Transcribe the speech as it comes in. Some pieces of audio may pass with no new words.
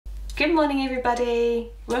Good morning everybody,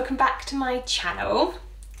 welcome back to my channel.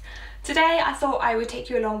 Today I thought I would take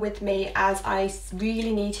you along with me as I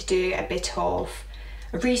really need to do a bit of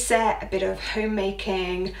a reset, a bit of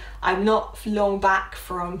homemaking. I'm not long back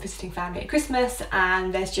from visiting family at Christmas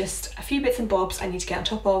and there's just a few bits and bobs I need to get on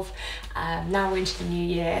top of. Now we're into the new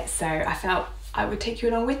year, so I felt I would take you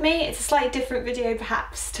along with me. It's a slightly different video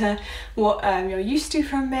perhaps to what you're used to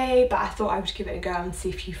from me, but I thought I would give it a go and see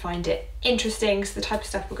if you find it interesting. So the type of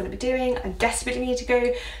stuff we're going to be doing, I desperately need to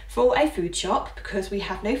go for a food shop because we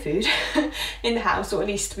have no food in the house, or at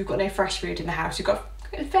least we've got no fresh food in the house. We've got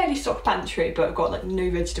a fairly stocked pantry, but we've got like no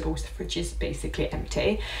vegetables. The fridge is basically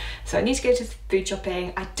empty. So I need to go to food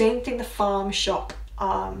shopping. I don't think the farm shop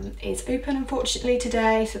is open unfortunately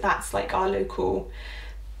today, so that's like our local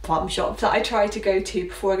farm shop that I try to go to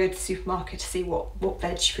before I go to the supermarket to see what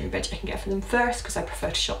fruit and veg I can get from them first, because I prefer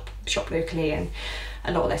to shop locally and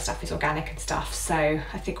a lot of their stuff is organic and stuff. So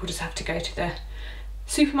I think we'll just have to go to the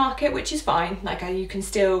supermarket, which is fine. Like you can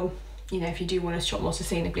still, you know, if you do want to shop more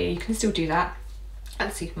sustainably, you can still do that at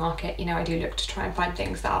the supermarket. You know, I do look to try and find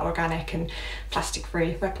things that are organic and plastic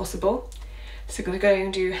free where possible. So I'm going to go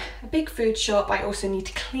and do a big food shop. I also need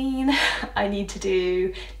to clean.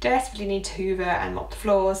 I desperately need to hoover and mop the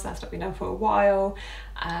floors. That's not been done for a while.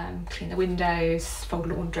 Clean the windows, fold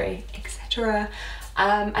laundry, etc.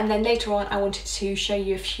 And then later on I wanted to show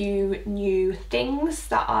you a few new things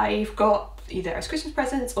that I've got either as Christmas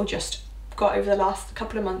presents or just got over the last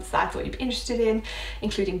couple of months that I thought you'd be interested in,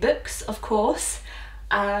 including books, of course.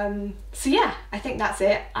 So yeah, I think that's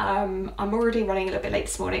it. I'm already running a little bit late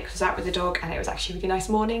this morning because I was out with the dog and it was actually a really nice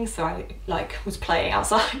morning, so I was playing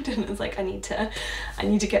outside and I was like, I need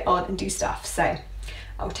to get on and do stuff. So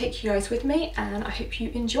I'll take you guys with me and I hope you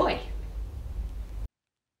enjoy.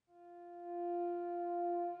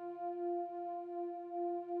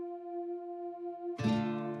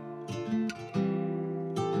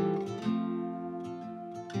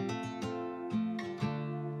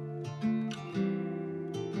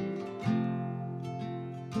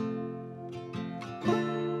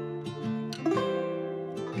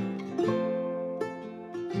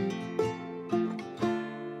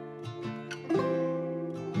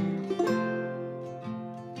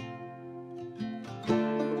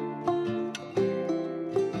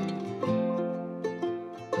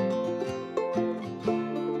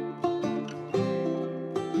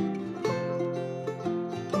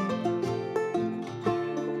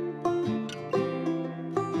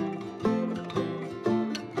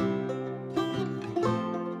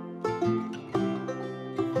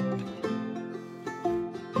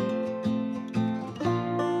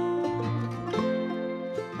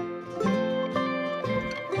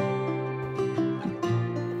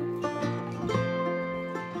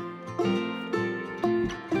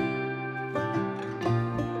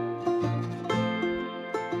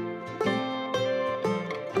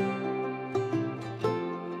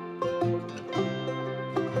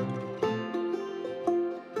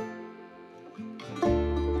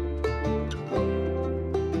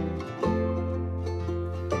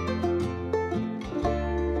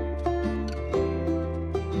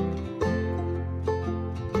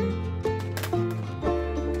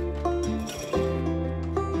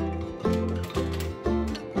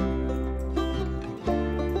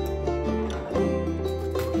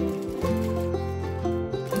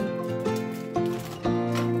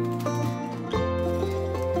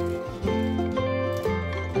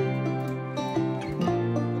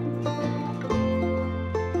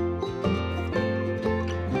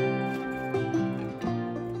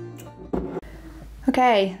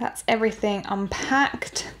 Okay, that's everything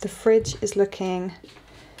unpacked. The fridge is looking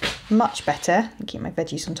much better. I keep my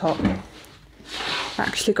veggies on top. I've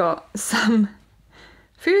actually got some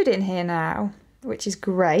food in here now, which is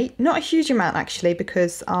great. Not a huge amount actually,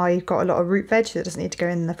 because I've got a lot of root veg that doesn't need to go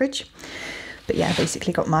in the fridge. But yeah, I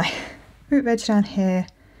basically got my root veg down here,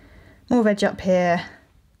 more veg up here,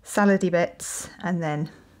 salady bits, and then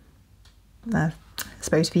I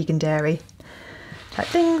suppose vegan dairy type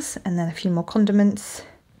things, and then a few more condiments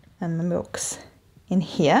and my milks in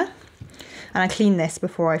here. And I cleaned this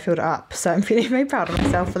before I filled it up, so I'm feeling very proud of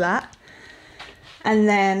myself for that. And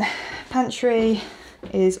then pantry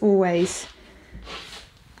is always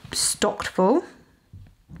stocked full,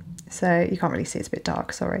 so you can't really see, it's a bit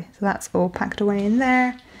dark, sorry. So that's all packed away in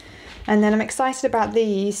there. And then I'm excited about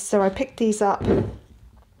these, so I picked these up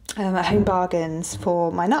at Home Bargains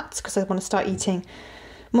for my nuts, because I want to start eating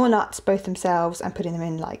more nuts both themselves and putting them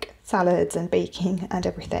in like salads and baking and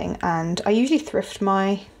everything. And I usually thrift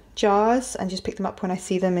my jars and just pick them up when I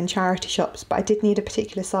see them in charity shops, but I did need a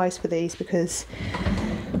particular size for these because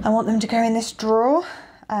I want them to go in this drawer.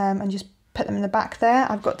 and just put them in the back there.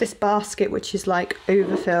 I've got this basket which is like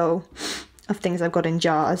overfill of things I've got in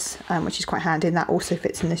jars, which is quite handy, and that also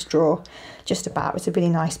fits in this drawer just about. It's a really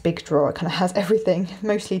nice big drawer. It kind of has everything,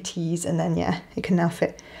 mostly teas, and then yeah, it can now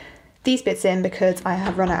fit these bits in because I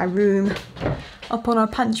have run out of room up on our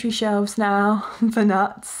pantry shelves now for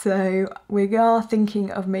nuts. So we are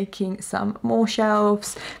thinking of making some more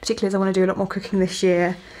shelves, particularly as I want to do a lot more cooking this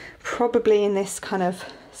year, probably in this kind of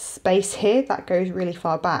space here that goes really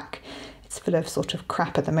far back. It's full of sort of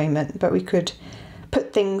crap at the moment, but we could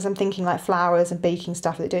put things, I'm thinking like flowers and baking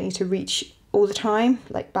stuff that don't need to reach all the time,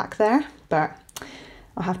 like back there, but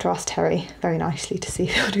I'll have to ask Terry very nicely to see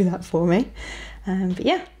if he'll do that for me. But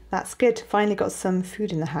yeah, that's good. Finally got some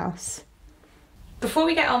food in the house. Before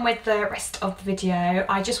we get on with the rest of the video,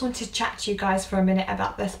 I just wanted to chat to you guys for a minute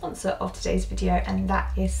about the sponsor of today's video, and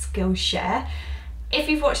that is Skillshare. If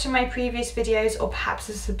you've watched my previous videos or perhaps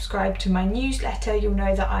have subscribed to my newsletter, you'll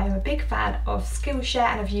know that I am a big fan of Skillshare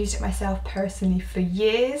and I've used it myself personally for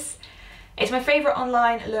years. It's my favourite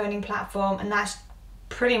online learning platform, and that's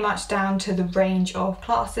pretty much down to the range of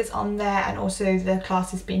classes on there, and also the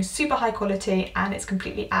classes being super high quality, and it's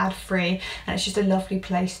completely ad-free, and it's just a lovely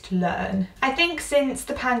place to learn. I think since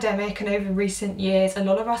the pandemic and over recent years, a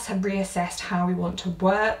lot of us have reassessed how we want to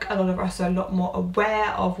work. A lot of us are a lot more aware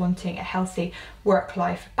of wanting a healthy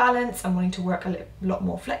work-life balance and wanting to work a lot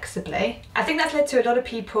more flexibly. I think that's led to a lot of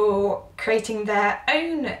people creating their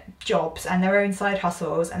own jobs and their own side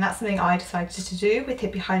hustles, and that's something I decided to do with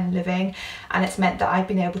Hit Behind Living, and it's meant that I've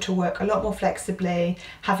been able to work a lot more flexibly,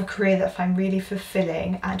 have a career that I find really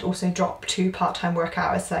fulfilling, and also drop 2 part-time work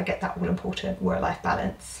hours so I get that all-important work-life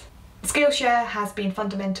balance. Skillshare has been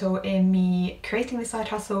fundamental in me creating the side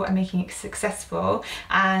hustle and making it successful,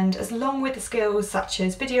 and as along with the skills such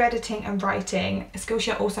as video editing and writing,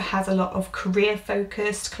 Skillshare also has a lot of career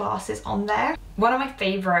focused classes on there. One of my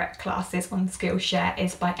favourite classes on Skillshare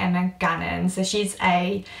is by Emma Gannon. So she's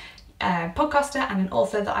a podcaster and an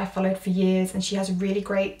author that I followed for years, and she has a really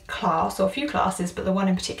great class, or a few classes, but the one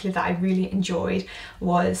in particular that I really enjoyed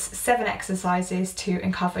was 7 exercises to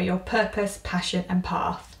uncover your purpose, passion and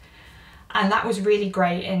path. And that was really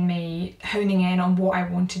great in me honing in on what I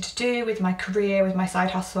wanted to do with my career, with my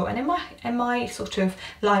side hustle, and in my sort of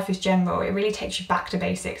life as general. It really takes you back to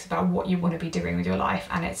basics about what you want to be doing with your life,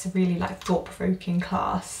 and it's a really like thought-provoking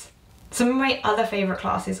class. Some of my other favourite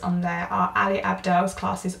classes on there are Ali Abdaal's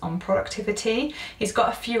classes on productivity. He's got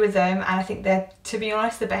a few of them, and I think they're, to be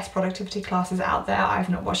honest, the best productivity classes out there. I've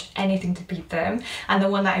not watched anything to beat them. And the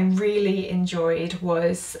one that I really enjoyed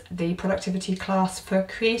was the productivity class for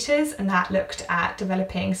creators, and that looked at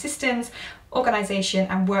developing systems, organisation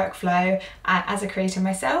and workflow. And as a creator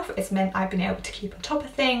myself, it's meant I've been able to keep on top of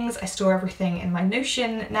things. I store everything in my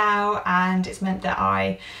Notion now, and it's meant that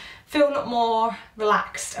I feel a lot more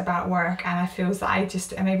relaxed about work, and I feel that I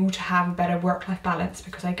just am able to have a better work-life balance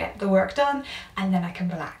because I get the work done and then I can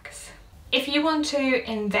relax. If you want to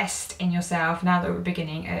invest in yourself now that we're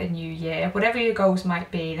beginning a new year, whatever your goals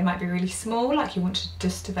might be, they might be really small, like you want to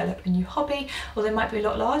just develop a new hobby, or they might be a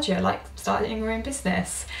lot larger, like starting your own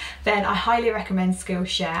business, then I highly recommend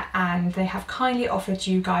Skillshare, and they have kindly offered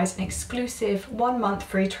you guys an exclusive 1-month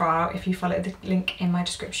free trial if you follow the link in my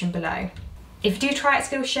description below. If you do try out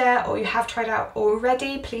Skillshare, or you have tried out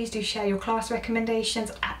already, please do share your class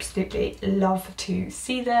recommendations. I absolutely love to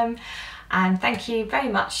see them. And thank you very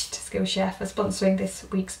much to Skillshare for sponsoring this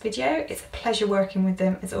week's video. It's a pleasure working with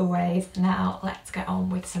them as always. Now let's get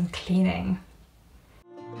on with some cleaning.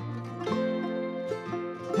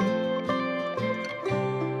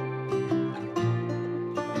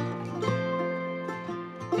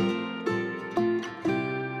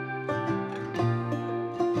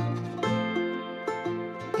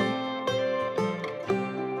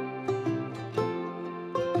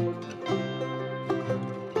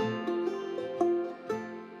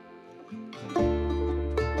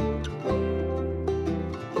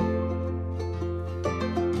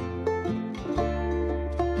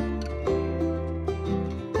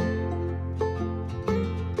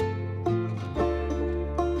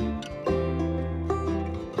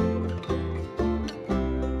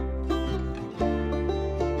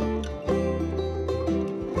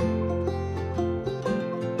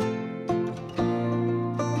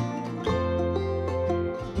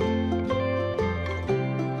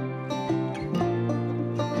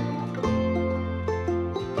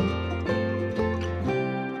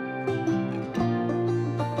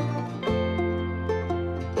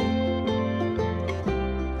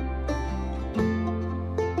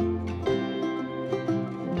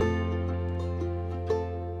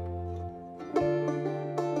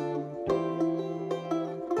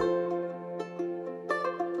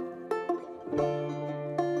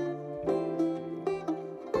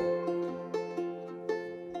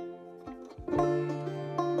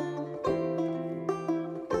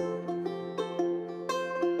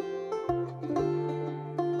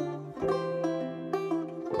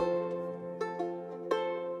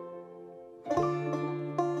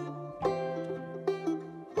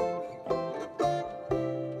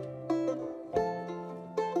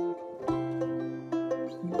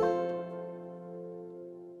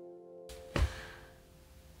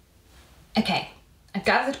 Okay, I've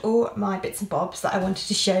gathered all my bits and bobs that I wanted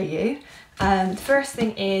to show you. The first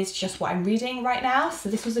thing is just what I'm reading right now. So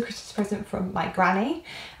this was a Christmas present from my granny,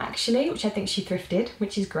 actually, which I think she thrifted,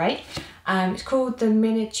 which is great. It's called The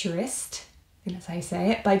Miniaturist, I think that's how you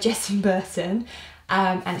say it, by Jessie Burton.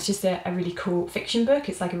 And it's just a really cool fiction book.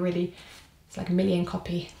 It's like a 1 million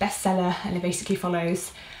copy bestseller, and it basically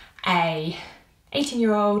follows a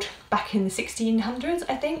 18-year-old back in the 1600s,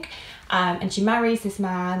 I think, and she marries this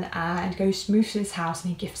man and moves to this house,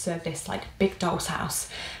 and he gifts her this like big doll's house,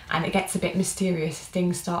 and it gets a bit mysterious as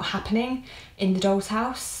things start happening in the doll's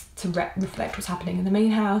house to reflect what's happening in the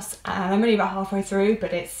main house. And I'm only about halfway through,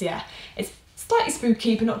 but it's slightly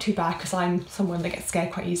spooky, but not too bad because I'm someone that gets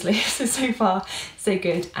scared quite easily. So far so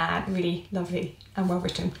good, and really lovely and well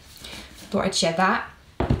written. Thought I'd share that.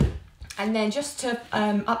 And then just to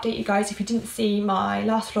update you guys, if you didn't see my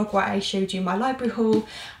last vlog where I showed you my library haul,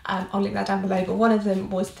 I'll link that down below, but one of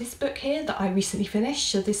them was this book here that I recently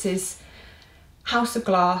finished. So this is House of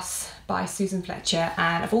Glass by Susan Fletcher,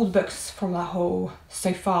 and of all the books from that haul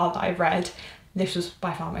so far that I've read, this was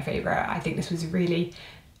by far my favourite. I think this was really,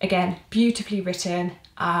 again, beautifully written,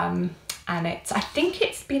 and I think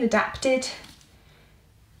it's been adapted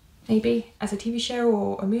maybe as a TV show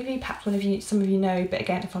or a movie, perhaps some of you know, but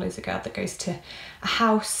again, it follows a girl that goes to a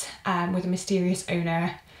house with a mysterious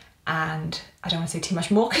owner, and I don't want to say too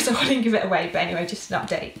much more because I want to give it away, but anyway, just an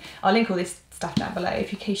update. I'll link all this stuff down below in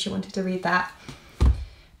case you wanted to read that.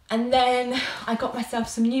 And then I got myself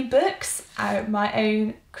some new books, my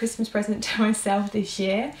own Christmas present to myself this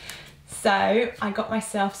year. So I got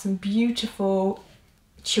myself some beautiful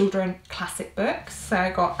children classic books. So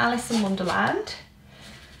I got Alice in Wonderland,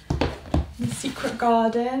 The Secret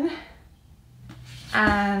Garden,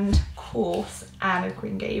 and of course Anne of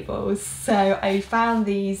Green Gables. So I found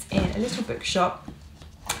these in a little bookshop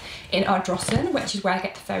in Ardrossan, which is where I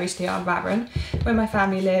get the ferries to the Isle of Arran, where my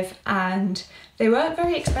family live, and they weren't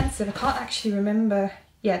very expensive. I can't actually remember.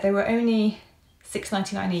 Yeah, they were only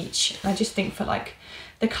 £6.99 each. And I just think for like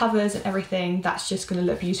the covers and everything, that's just going to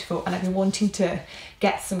look beautiful, and I've been wanting to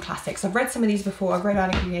get some classics. I've read some of these before. I've read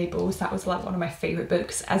Anne of Green Gables. That was like one of my favourite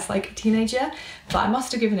books as like a teenager, but I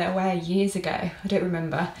must have given it away years ago. I don't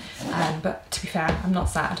remember, but to be fair, I'm not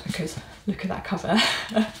sad because look at that cover.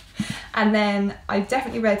 And then I've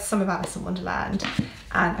definitely read some of Alice in Wonderland,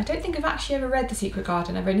 and I don't think I've actually ever read The Secret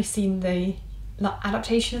Garden. I've only seen the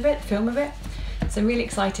adaptation of it, film of it. So I'm really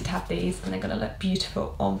excited to have these, and they're going to look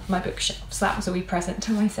beautiful on my bookshelf. So that was a wee present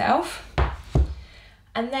to myself.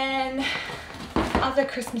 And then other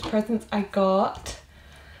Christmas presents I got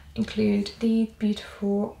include these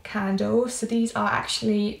beautiful candles. So these are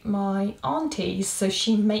actually my auntie's. So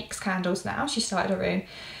she makes candles now. She started her own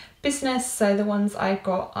business. So the ones I've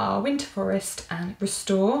got are Winter Forest and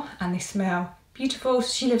Restore, and they smell beautiful.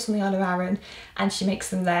 She lives on the Isle of Arran and she makes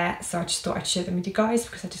them there, so I just thought I'd share them with you guys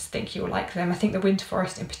because I just think you'll like them. I think the Winter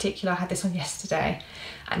Forest in particular, I had this on yesterday,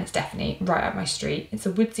 and it's definitely right up my street. It's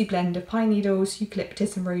a woodsy blend of pine needles,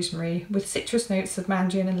 eucalyptus and rosemary with citrus notes of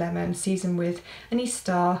mandarin and lemon, seasoned with anise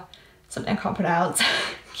star, something I can't pronounce,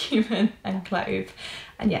 cumin and clove.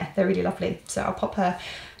 And yeah, they're really lovely. So I'll pop her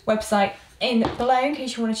website in below in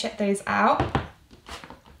case you want to check those out.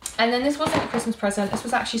 And then this wasn't a Christmas present, this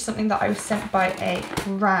was actually something that I was sent by a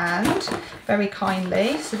brand very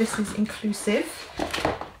kindly. So this is Inclusive.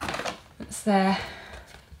 That's their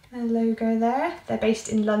logo there. They're based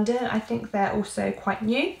in London. I think they're also quite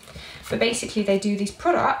new. But basically they do these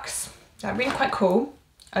products that are really quite cool.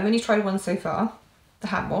 I've only tried one so far, the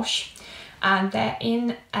hand wash. And they're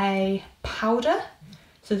in a powder,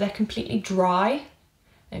 so they're completely dry. I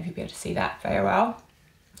don't know if you'll be able to see that very well.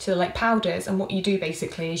 So like powders, and what you do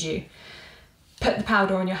basically is you put the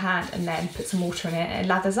powder on your hand and then put some water in it, and it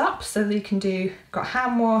lathers up. So that you can do, got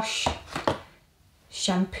hand wash,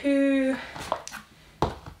 shampoo,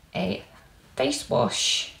 a face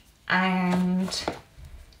wash and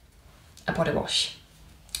a body wash.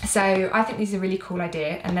 So I think these are a really cool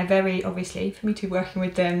idea, and they're very, obviously for me to be working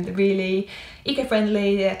with them, they're really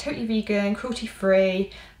eco-friendly, they're totally vegan, cruelty-free,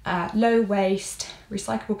 low waste,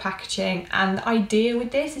 recyclable packaging. And the idea with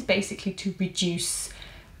this is basically to reduce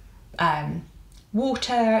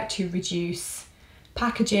water, to reduce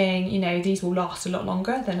packaging. You know, these will last a lot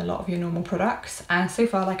longer than a lot of your normal products. And so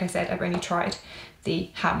far, like I said, I've only tried the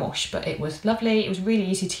hand wash, but it was lovely. It was really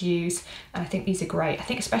easy to use, and I think these are great. I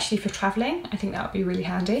think especially for traveling, I think that would be really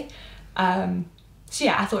handy. So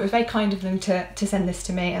yeah, I thought it was very kind of them to send this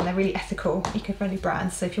to me, and they're really ethical, eco-friendly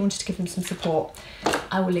brands. So if you wanted to give them some support,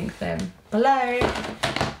 I will link them below.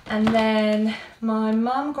 And then my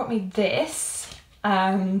mum got me this.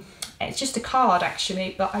 It's just a card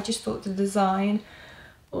actually, but I just thought the design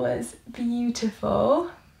was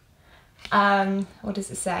beautiful. What does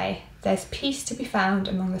it say? There's peace to be found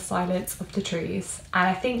among the silence of the trees. And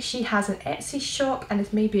I think she has an Etsy shop and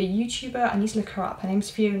is maybe a YouTuber. I need to look her up. Her name's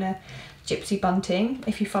Fiona Gypsy Bunting.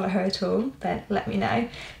 If you follow her at all, then let me know.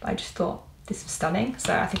 But I just thought this was stunning.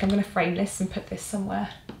 So I think I'm going to frame this and put this somewhere,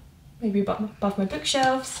 maybe above my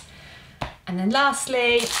bookshelves. And then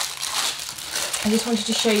lastly, I just wanted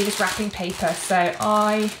to show you this wrapping paper. So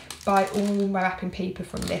I buy all my wrapping paper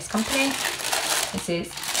from this company. This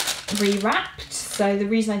is re-wrapped. So the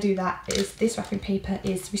reason I do that is this wrapping paper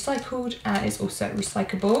is recycled and it's also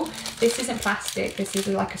recyclable. This isn't plastic, this is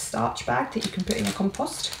like a starch bag that you can put in a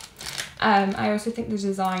compost. I also think the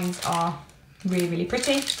designs are really, really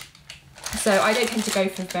pretty. So I don't tend to go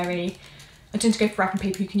for wrapping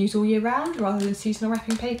paper you can use all year round rather than seasonal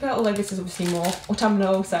wrapping paper, although this is obviously more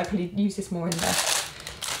autumnal, so I probably use this more in the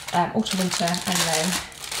autumn, winter, and then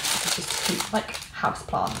this is just to keep like house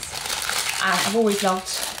plants. And I've always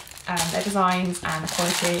loved their designs and the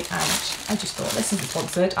quality, and I just thought, this isn't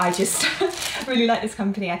sponsored, I just really like this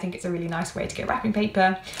company. I think it's a really nice way to get wrapping paper,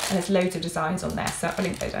 and there's loads of designs on there, so I'll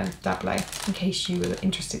link those down below in case you were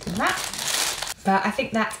interested in that. But I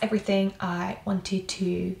think that's everything I wanted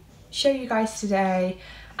to show you guys today,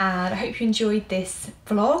 and I hope you enjoyed this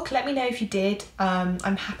vlog. Let me know if you did.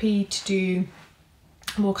 I'm happy to do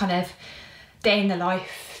more kind of day in the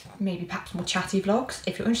life, maybe perhaps more chatty vlogs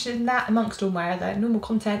if you're interested in that, amongst all my other normal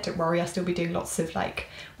content. Don't worry, I'll still be doing lots of like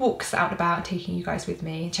walks out and about and taking you guys with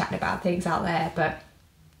me and chatting about things out there. But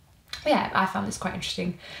yeah, I found this quite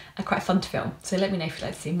interesting and quite fun to film, so let me know if you'd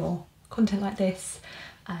like to see more content like this.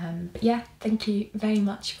 But yeah, thank you very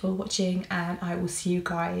much for watching, and I will see you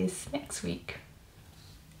guys next week.